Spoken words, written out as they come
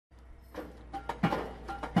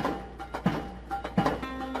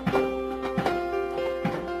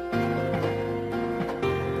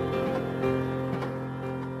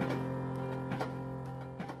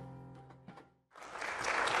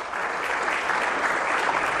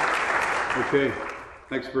Okay,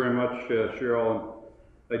 thanks very much, Cheryl.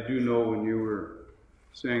 I do know when you were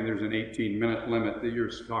saying there's an 18-minute limit that you're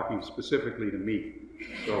talking specifically to me.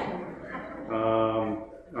 So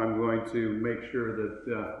I'm going to make sure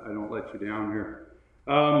that I don't let you down here.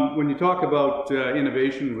 When you talk about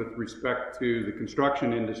innovation with respect to the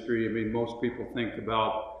construction industry, I mean, most people think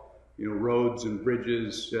about, you know, roads and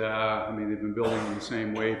bridges. I mean, they've been building them the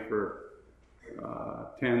same way for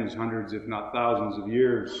tens, hundreds, if not thousands of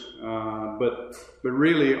years. But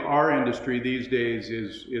really, our industry these days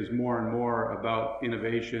is more and more about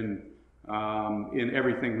innovation in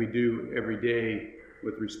everything we do every day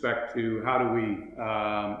with respect to how do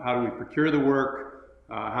we procure the work,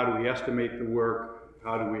 how do we estimate the work,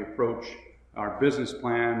 how do we approach our business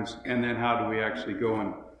plans, and then how do we actually go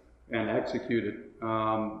and execute it.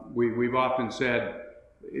 We've often said,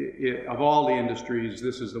 of all the industries,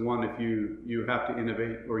 this is the one if you have to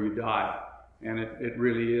innovate or you die, and it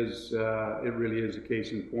really is a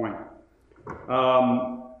case in point.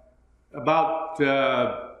 About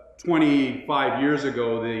 25 years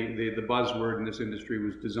ago, the buzzword in this industry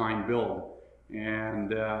was design build,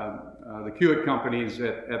 and the Kiewit companies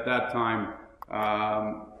at that time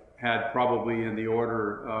had probably in the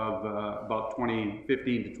order of about 15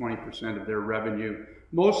 to 20% of their revenue,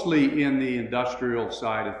 mostly in the industrial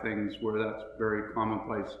side of things, where that's very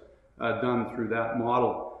commonplace, done through that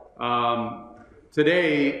model.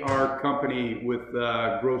 Today, our company, with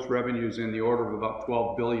gross revenues in the order of about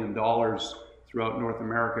 $12 billion throughout North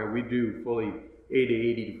America, we do fully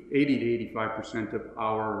 80 to 85% of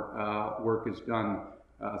our work is done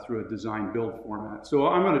through a design build format. So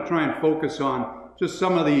I'm going to try and focus on just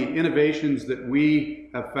some of the innovations that we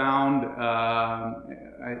have found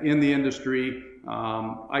in the industry.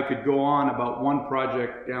 I could go on about one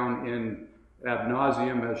project down in ad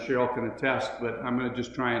nauseum, as Cheryl can attest, but I'm going to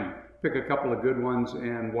just try and pick a couple of good ones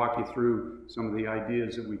and walk you through some of the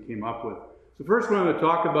ideas that we came up with. So the first one I'm going to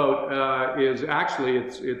talk about is actually,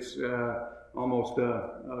 it's almost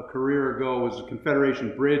a career ago, was the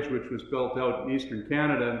Confederation Bridge, which was built out in eastern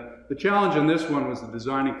Canada. And the challenge in this one was the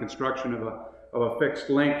design and construction of a fixed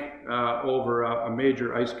link over a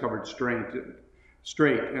major ice-covered strait.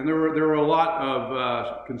 And there were a lot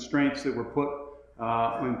of constraints that were put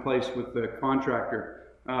in place with the contractor.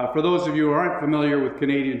 For those of you who aren't familiar with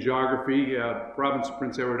Canadian geography, province of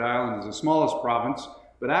Prince Edward Island is the smallest province,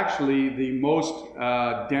 but actually the most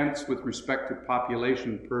dense with respect to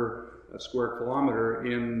population per square kilometer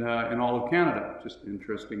in all of Canada. Just an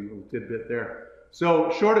interesting little tidbit there.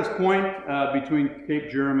 So shortest point between Cape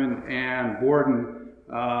German and Borden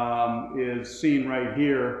is seen right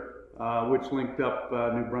here, which linked up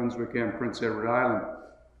New Brunswick and Prince Edward Island.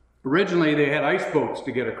 Originally, they had ice boats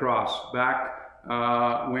to get across back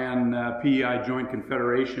when PEI joined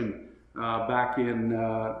Confederation back in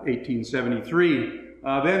 1873.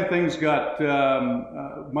 Then things got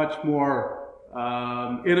much more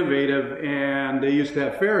innovative, and they used to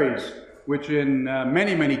have ferries, which in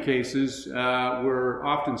many cases were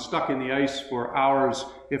often stuck in the ice for hours,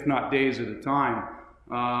 if not days at a time.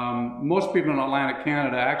 Most people in Atlantic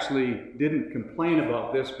Canada actually didn't complain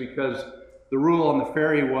about this, because the rule on the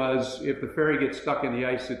ferry was, if the ferry gets stuck in the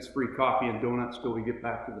ice, it's free coffee and donuts till we get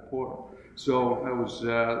back to the port. So that was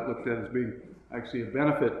looked at as being actually a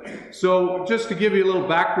benefit. So just to give you a little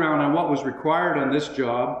background on what was required on this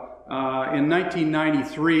job, in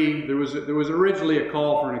 1993, there was originally a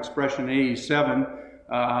call for an Expression 87.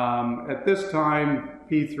 At this time,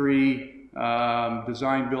 P3,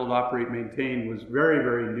 design, build, operate, maintain, was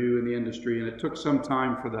very new in the industry, and it took some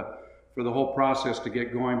time for the whole process to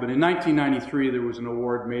get going. But in 1993, there was an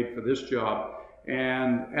award made for this job,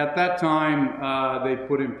 and at that time, they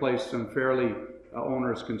put in place some fairly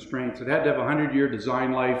onerous constraints. It had to have a 100-year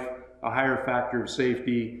design life, a higher factor of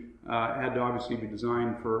safety. It had to obviously be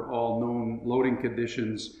designed for all known loading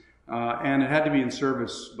conditions, and it had to be in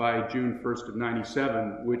service by June 1st of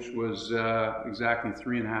 97, which was exactly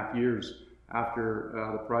 3.5 years after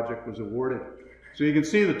the project was awarded. So you can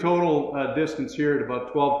see the total distance here at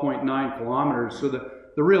about 12.9 kilometers. So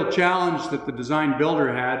the real challenge that the design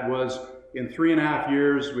builder had was, in 3.5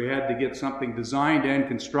 years, we had to get something designed and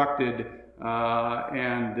constructed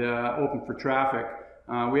and open for traffic.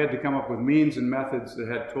 We had to come up with means and methods that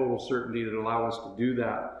had total certainty that allow us to do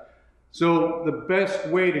that. So the best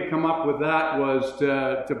way to come up with that was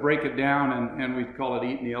to break it down, and we call it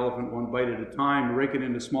eating the elephant one bite at a time, break it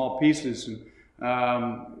into small pieces. And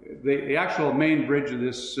the actual main bridge of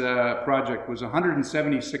this project was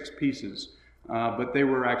 176 pieces, but they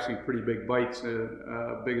were actually pretty big bites.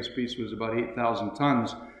 The biggest piece was about 8,000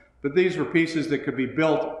 tons. But these were pieces that could be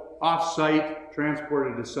built off-site,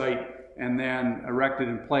 transported to site, and then erected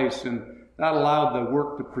in place. And that allowed the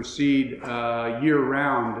work to proceed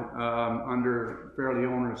year-round under fairly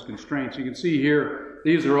onerous constraints. You can see here,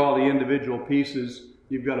 these are all the individual pieces.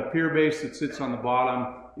 You've got a pier base that sits on the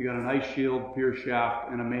bottom, you've got an ice shield, pier shaft,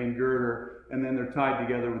 and a main girder, and then they're tied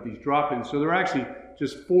together with these drop-ins. So they're actually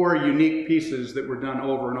just 4 unique pieces that were done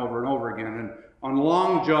over and over and over again. And on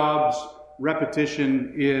long jobs,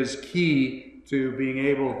 repetition is key to being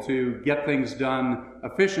able to get things done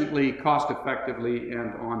efficiently, cost-effectively,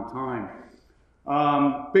 and on time.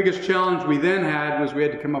 Biggest challenge we then had was we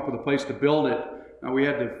had to come up with a place to build it. We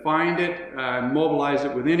had to find it and mobilize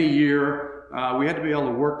it within a year. We had to be able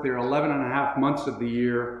to work there 11 and a half months of the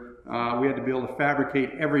year. We had to be able to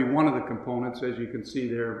fabricate every one of the components. As you can see,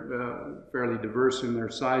 they're fairly diverse in their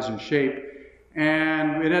size and shape.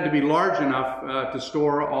 And it had to be large enough to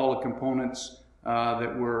store all the components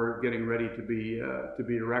that were getting ready to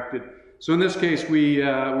be erected. So in this case, we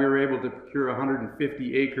were able to procure a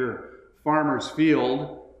 150-acre farmer's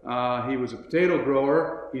field. He was a potato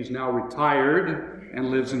grower. He's now retired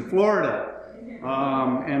and lives in Florida.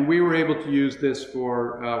 And we were able to use this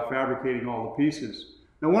for fabricating all the pieces.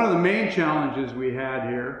 Now, one of the main challenges we had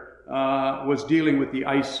here was dealing with the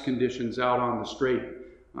ice conditions out on the strait.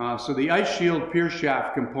 So the ice shield pier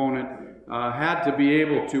shaft component had to be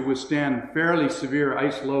able to withstand fairly severe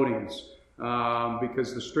ice loadings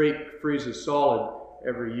because the strait freezes solid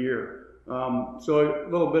every year. So a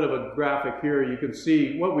little bit of a graphic here. You can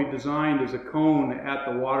see what we designed is a cone at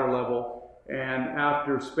the water level, and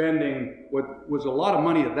after spending what was a lot of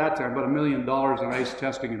money at that time, about $1 million on ice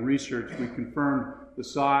testing and research, we confirmed the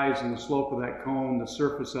size and the slope of that cone, the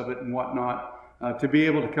surface of it and whatnot, to be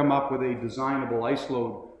able to come up with a designable ice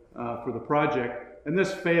load for the project. And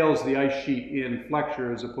this fails the ice sheet in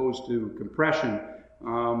flexure as opposed to compression.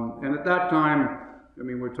 And at that time, I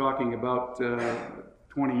mean, we're talking about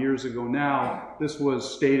 20 years ago now, this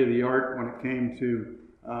was state-of-the-art when it came to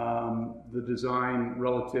the design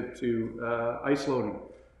relative to ice loading.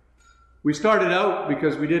 We started out,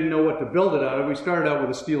 because we didn't know what to build it out of, we started out with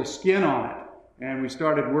a steel skin on it. And we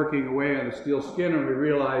started working away on the steel skin, and we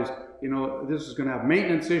realized, you know, this is going to have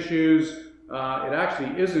maintenance issues. It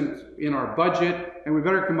actually isn't in our budget, and we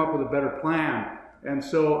better come up with a better plan. And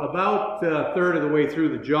so about a third of the way through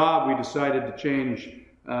the job, we decided to change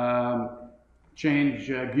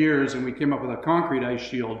gears, and we came up with a concrete ice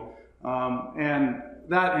shield. And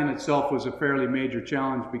that in itself was a fairly major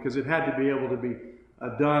challenge because it had to be able to be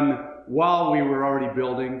done while we were already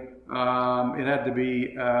building. It had to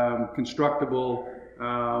be constructible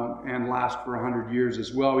and last for 100 years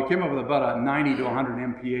as well. We came up with about a 90 to 100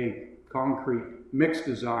 MPa concrete mix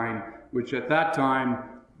design, which at that time,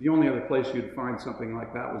 the only other place you'd find something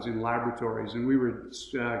like that was in laboratories. And we were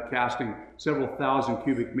casting several thousand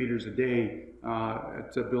cubic meters a day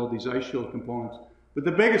to build these ice shield components. But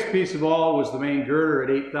the biggest piece of all was the main girder at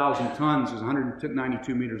 8,000 tons, is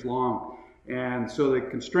 192 meters long. And so the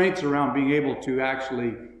constraints around being able to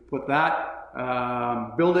actually put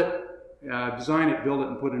that, build it, design it, build it,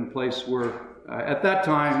 and put it in place were, at that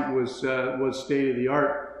time, was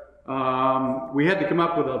state-of-the-art. We had to come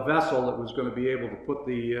up with a vessel that was going to be able to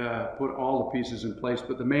put all the pieces in place,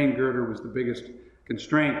 but the main girder was the biggest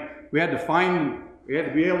constraint. We had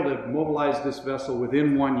to be able to mobilize this vessel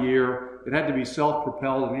within 1 year. It had to be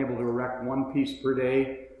self-propelled and able to erect 1 piece per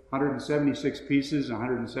day, 176 pieces,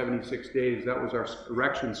 176 days. That was our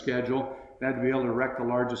erection schedule. It had to be able to erect the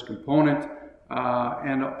largest component,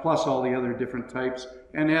 and plus all the other different types,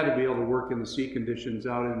 and it had to be able to work in the sea conditions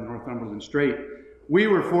out in the Northumberland Strait. We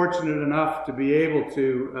were fortunate enough to be able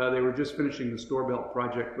to, they were just finishing the store belt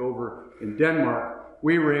project over in Denmark.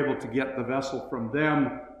 We were able to get the vessel from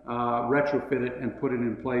them, retrofit it, and put it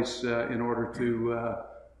in place in order to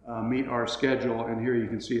meet our schedule. And here you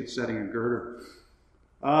can see it setting a girder.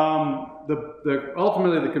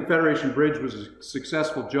 Ultimately, the Confederation Bridge was a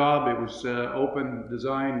successful job. It was open,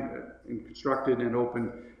 designed, and constructed, and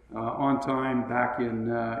opened on time back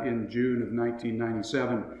in June of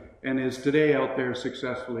 1997. And is today out there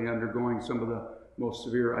successfully undergoing some of the most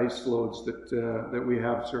severe ice loads that we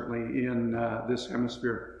have certainly in this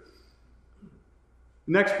hemisphere.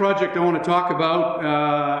 Next project I want to talk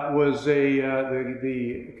about was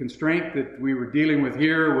the constraint that we were dealing with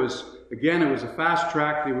here was, again, it was a fast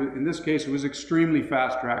track. In this case, it was extremely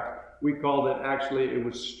fast track. We called it, actually, it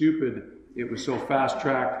was stupid. It was so fast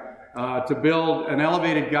tracked to build an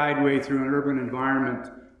elevated guideway through an urban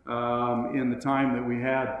environment in the time that we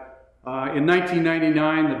had. In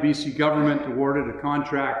 1999, the BC government awarded a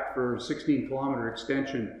contract for a 16-kilometer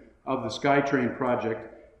extension of the SkyTrain project.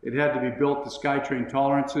 It had to be built to SkyTrain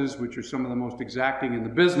tolerances, which are some of the most exacting in the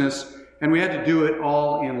business, and we had to do it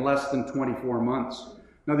all in less than 24 months.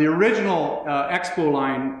 Now the original Expo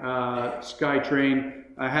Line SkyTrain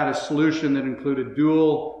had a solution that included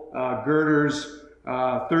dual girders,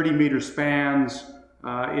 30-meter spans.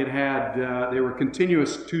 They were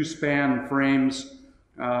continuous 2-span frames.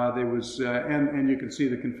 And you can see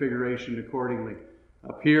the configuration accordingly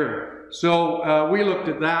up here. So we looked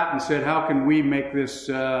at that and said, how can we make this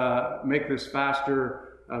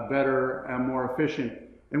faster, better, and more efficient?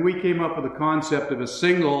 And we came up with a concept of a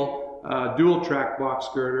single dual track box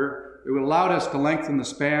girder. It allowed us to lengthen the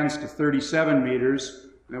spans to 37 meters,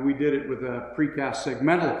 and we did it with a precast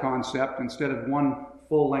segmental concept. Instead of one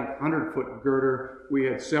full-length 100-foot girder, we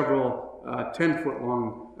had several 10-foot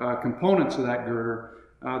long components of that girder.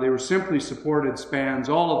 They were simply supported spans,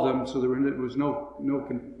 all of them, so there was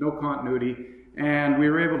no continuity, and we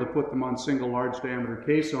were able to put them on single large diameter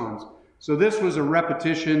caissons. So this was a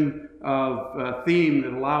repetition of a theme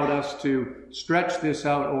that allowed us to stretch this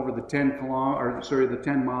out over the 10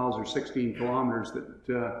 miles or 16 kilometers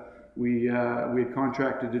that we had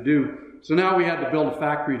contracted to do. So now we had to build a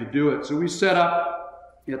factory to do it. So we set up.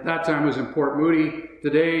 At that time it was in Port Moody.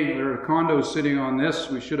 Today there are condos sitting on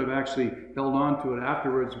this. We should have actually held on to it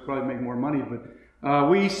afterwards. We'd probably make more money. But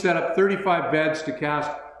we set up 35 beds to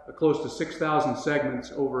cast close to 6,000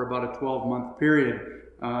 segments over about a 12-month period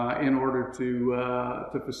in order to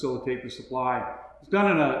facilitate the supply. It's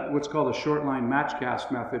done in what's called a short line match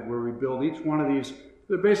cast method, where we build each one of these.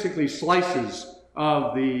 They're basically slices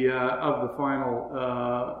of the final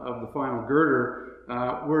girder.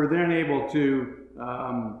 We're then able to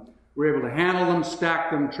handle them,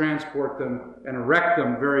 stack them, transport them, and erect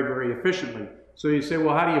them very, very efficiently. So you say,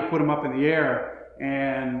 well, how do you put them up in the air?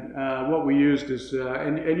 And what we used is,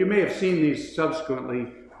 and you may have seen these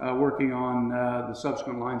subsequently working on the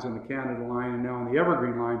subsequent lines on the Canada line and now on the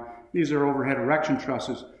Evergreen line. These are overhead erection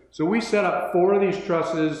trusses. So we set up 4 of these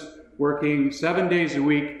trusses working 7 days a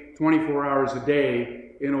week, 24 hours a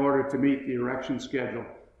day in order to meet the erection schedule.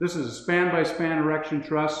 This is a span-by-span erection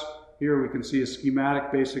truss. Here we can see a schematic,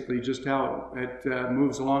 basically just how it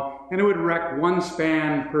moves along. And it would erect 1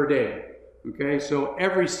 span per day. Okay, so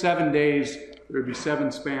every 7 days, there would be 7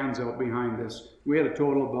 spans out behind this. We had a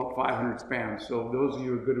total of about 500 spans. So those of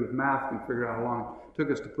you who are good with math can figure out how long it took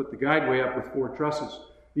us to put the guideway up with 4 trusses.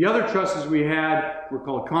 The other trusses we had were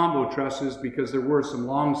called combo trusses because there were some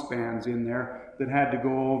long spans in there that had to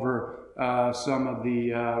go over some of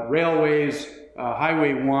the railways,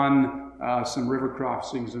 Highway 1, some river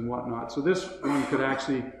crossings and whatnot. So this one could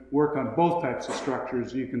actually work on both types of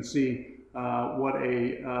structures. You can see what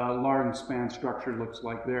a large span structure looks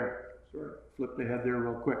like there. Sorry, flipped ahead there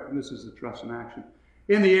real quick. And this is the truss in action.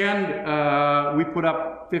 In the end, we put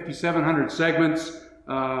up 5,700 segments,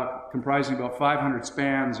 comprising about 500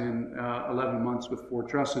 spans in 11 months with 4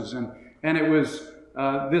 trusses. And it was,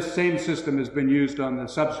 this same system has been used on the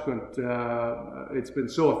subsequent, it's been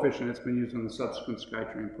so efficient, it's been used on the subsequent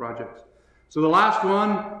SkyTrain projects. So the last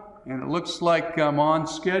one, and it looks like I'm on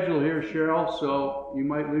schedule here, Cheryl, so you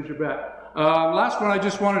might lose your bet. Last one I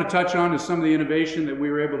just wanted to touch on is some of the innovation that we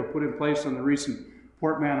were able to put in place on the recent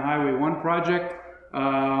Port Mann Highway 1 project.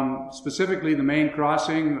 Specifically the main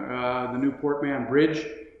crossing, the new Port Mann Bridge.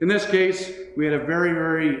 In this case, we had a very,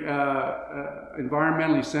 very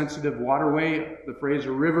environmentally sensitive waterway, the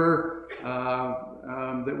Fraser River,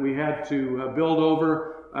 that we had to build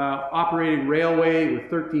over, operating railway with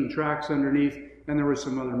 13 tracks underneath, and there were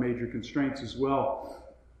some other major constraints as well.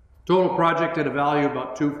 Total project had a value of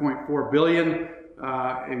about $2.4 billion,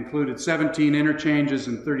 included 17 interchanges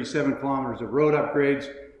and 37 kilometers of road upgrades.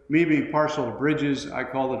 Me being partial to bridges, I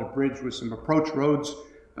call it a bridge with some approach roads,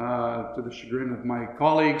 to the chagrin of my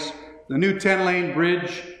colleagues. The new 10-lane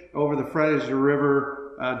bridge over the Fraser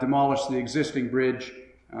River demolished the existing bridge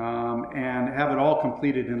and have it all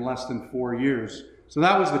completed in less than 4 years. So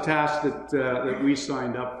that was the task that we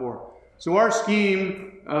signed up for. So our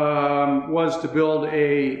scheme was to build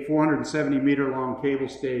a 470-meter long cable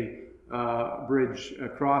stay bridge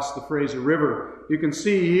across the Fraser River. You can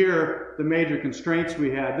see here the major constraints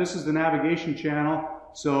we had. This is the navigation channel,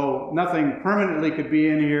 so nothing permanently could be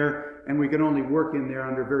in here, and we could only work in there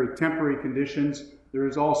under very temporary conditions. There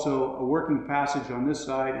is also a working passage on this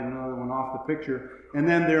side and another one off the picture. And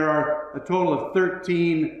then there are a total of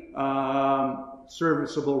 13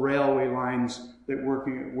 serviceable railway lines that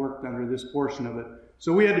worked under this portion of it.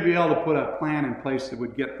 So we had to be able to put a plan in place that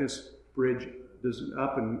would get this bridge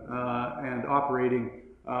up and operating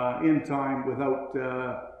in time without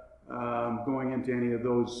going into any of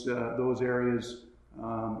those areas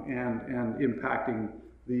and impacting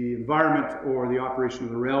the environment or the operation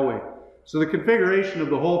of the railway. So the configuration of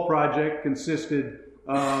the whole project consisted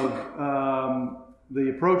of the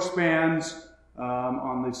approach spans,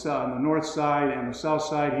 on the north side and the south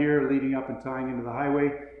side here, leading up and tying into the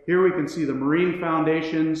highway. Here we can see the marine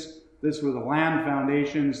foundations. This were the land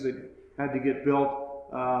foundations that had to get built.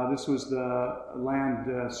 This was the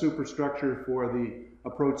land superstructure for the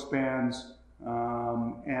approach spans,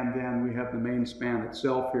 and then we have the main span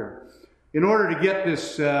itself here. In order to get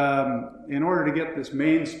this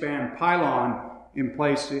main span pylon in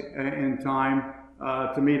place in time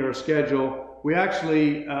to meet our schedule, we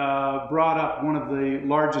actually brought up one of the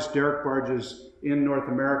largest derrick barges in North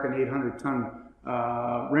America, an 800-ton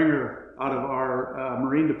ringer out of our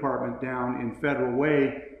marine department down in Federal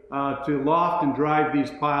Way, to loft and drive these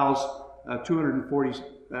piles,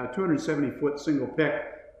 270-foot single pick,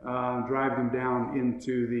 drive them down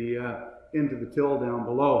into the till down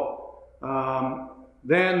below.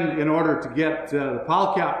 Then, in order to get the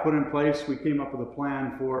pile cap put in place, we came up with a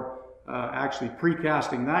plan for actually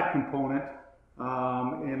precasting that component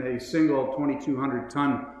in a single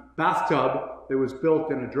 2,200-ton bathtub that was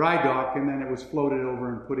built in a dry dock, and then it was floated over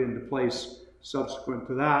and put into place subsequent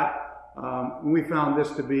to that. We found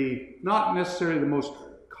this to be not necessarily the most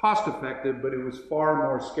cost-effective, but it was far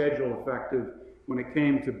more schedule-effective when it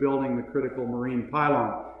came to building the critical marine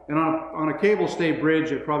pylon. And on a cable-stay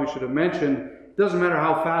bridge, I probably should have mentioned, it doesn't matter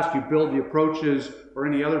how fast you build the approaches or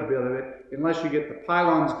any other bit of it, unless you get the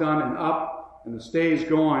pylons done and up and the stays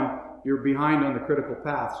going, you're behind on the critical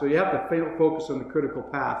path. So you have to focus on the critical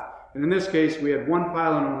path. And in this case, we had one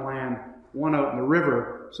pylon on land, one out in the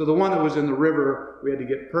river. So the one that was in the river, we had to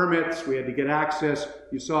get permits, we had to get access.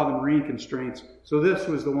 You saw the marine constraints. So this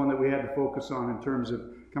was the one that we had to focus on in terms of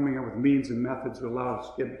coming up with means and methods that allowed us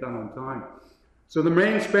to get it done on time. So the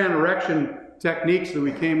main span erection techniques that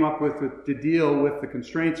we came up with to deal with the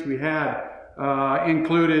constraints we had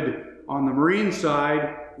included, on the marine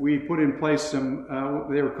side, we put in place some,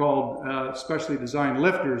 they were called specially designed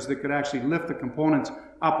lifters that could actually lift the components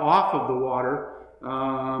up off of the water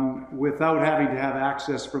without having to have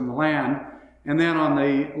access from the land. And then on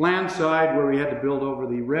the land side, where we had to build over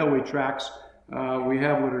the railway tracks, we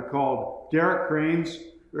have what are called derrick cranes,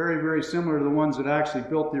 very, very similar to the ones that actually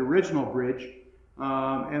built the original bridge,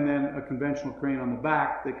 and then a conventional crane on the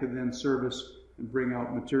back that could then service and bring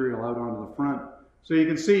out material out onto the front. So you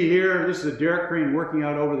can see here, this is a derrick crane working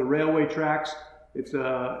out over the railway tracks. It's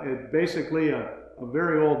basically a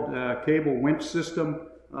very old cable winch system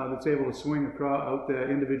that's able to swing across out the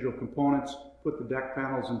individual components, put the deck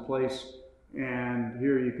panels in place, and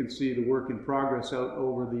here you can see the work in progress out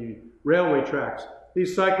over the railway tracks.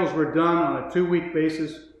 These cycles were done on a 2-week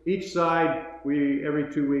basis. Each side, every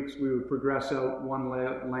 2 weeks, we would progress out one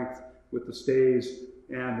length with the stays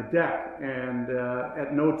and the deck, and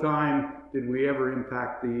at no time did we ever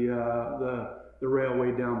impact the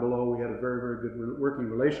railway down below. We had a very, very good working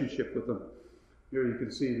relationship with them. Here you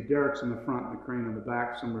can see the derricks in the front and the crane in the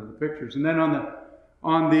back, some of the pictures. And then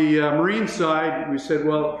on the marine side, we said,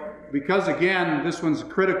 well, because again, this one's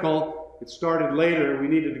critical, it started later, we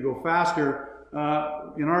needed to go faster.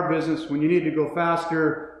 In our business, when you need to go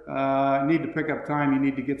faster, you need to pick up time, you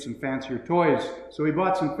need to get some fancier toys. So we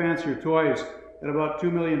bought some fancier toys. At about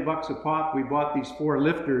 $2 million a pop, we bought these 4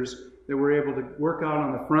 lifters that were able to work out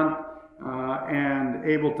on the front and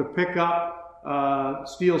able to pick up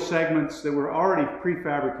steel segments that were already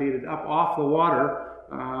prefabricated up off the water.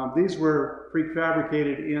 These were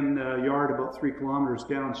prefabricated in a yard about 3 kilometers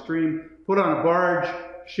downstream, put on a barge,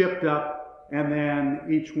 shipped up, and then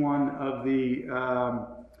each one of the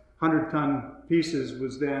 100-ton pieces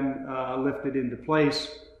was then lifted into place.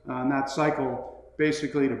 And that cycle,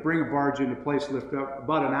 basically, to bring a barge into place, lifted up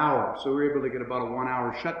about an hour. So we were able to get about a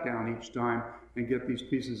 1-hour shutdown each time and get these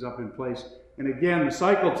pieces up in place. And again, the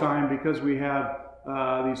cycle time, because we have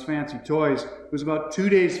these fancy toys, was about 2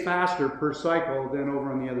 days faster per cycle than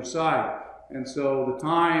over on the other side. And so the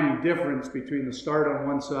time difference between the start on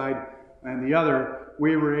one side and the other,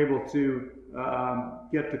 we were able to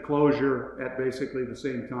get to closure at basically the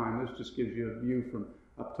same time. This just gives you a view from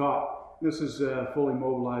up top. This is fully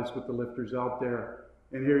mobilized with the lifters out there.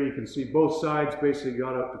 And here you can see both sides basically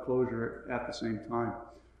got out to closure at the same time.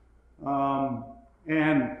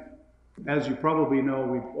 And as you probably know,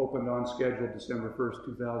 we opened on schedule December 1st,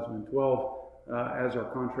 2012, as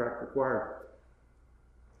our contract required.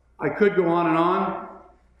 I could go on and on,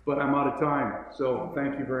 but I'm out of time. So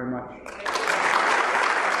thank you very much.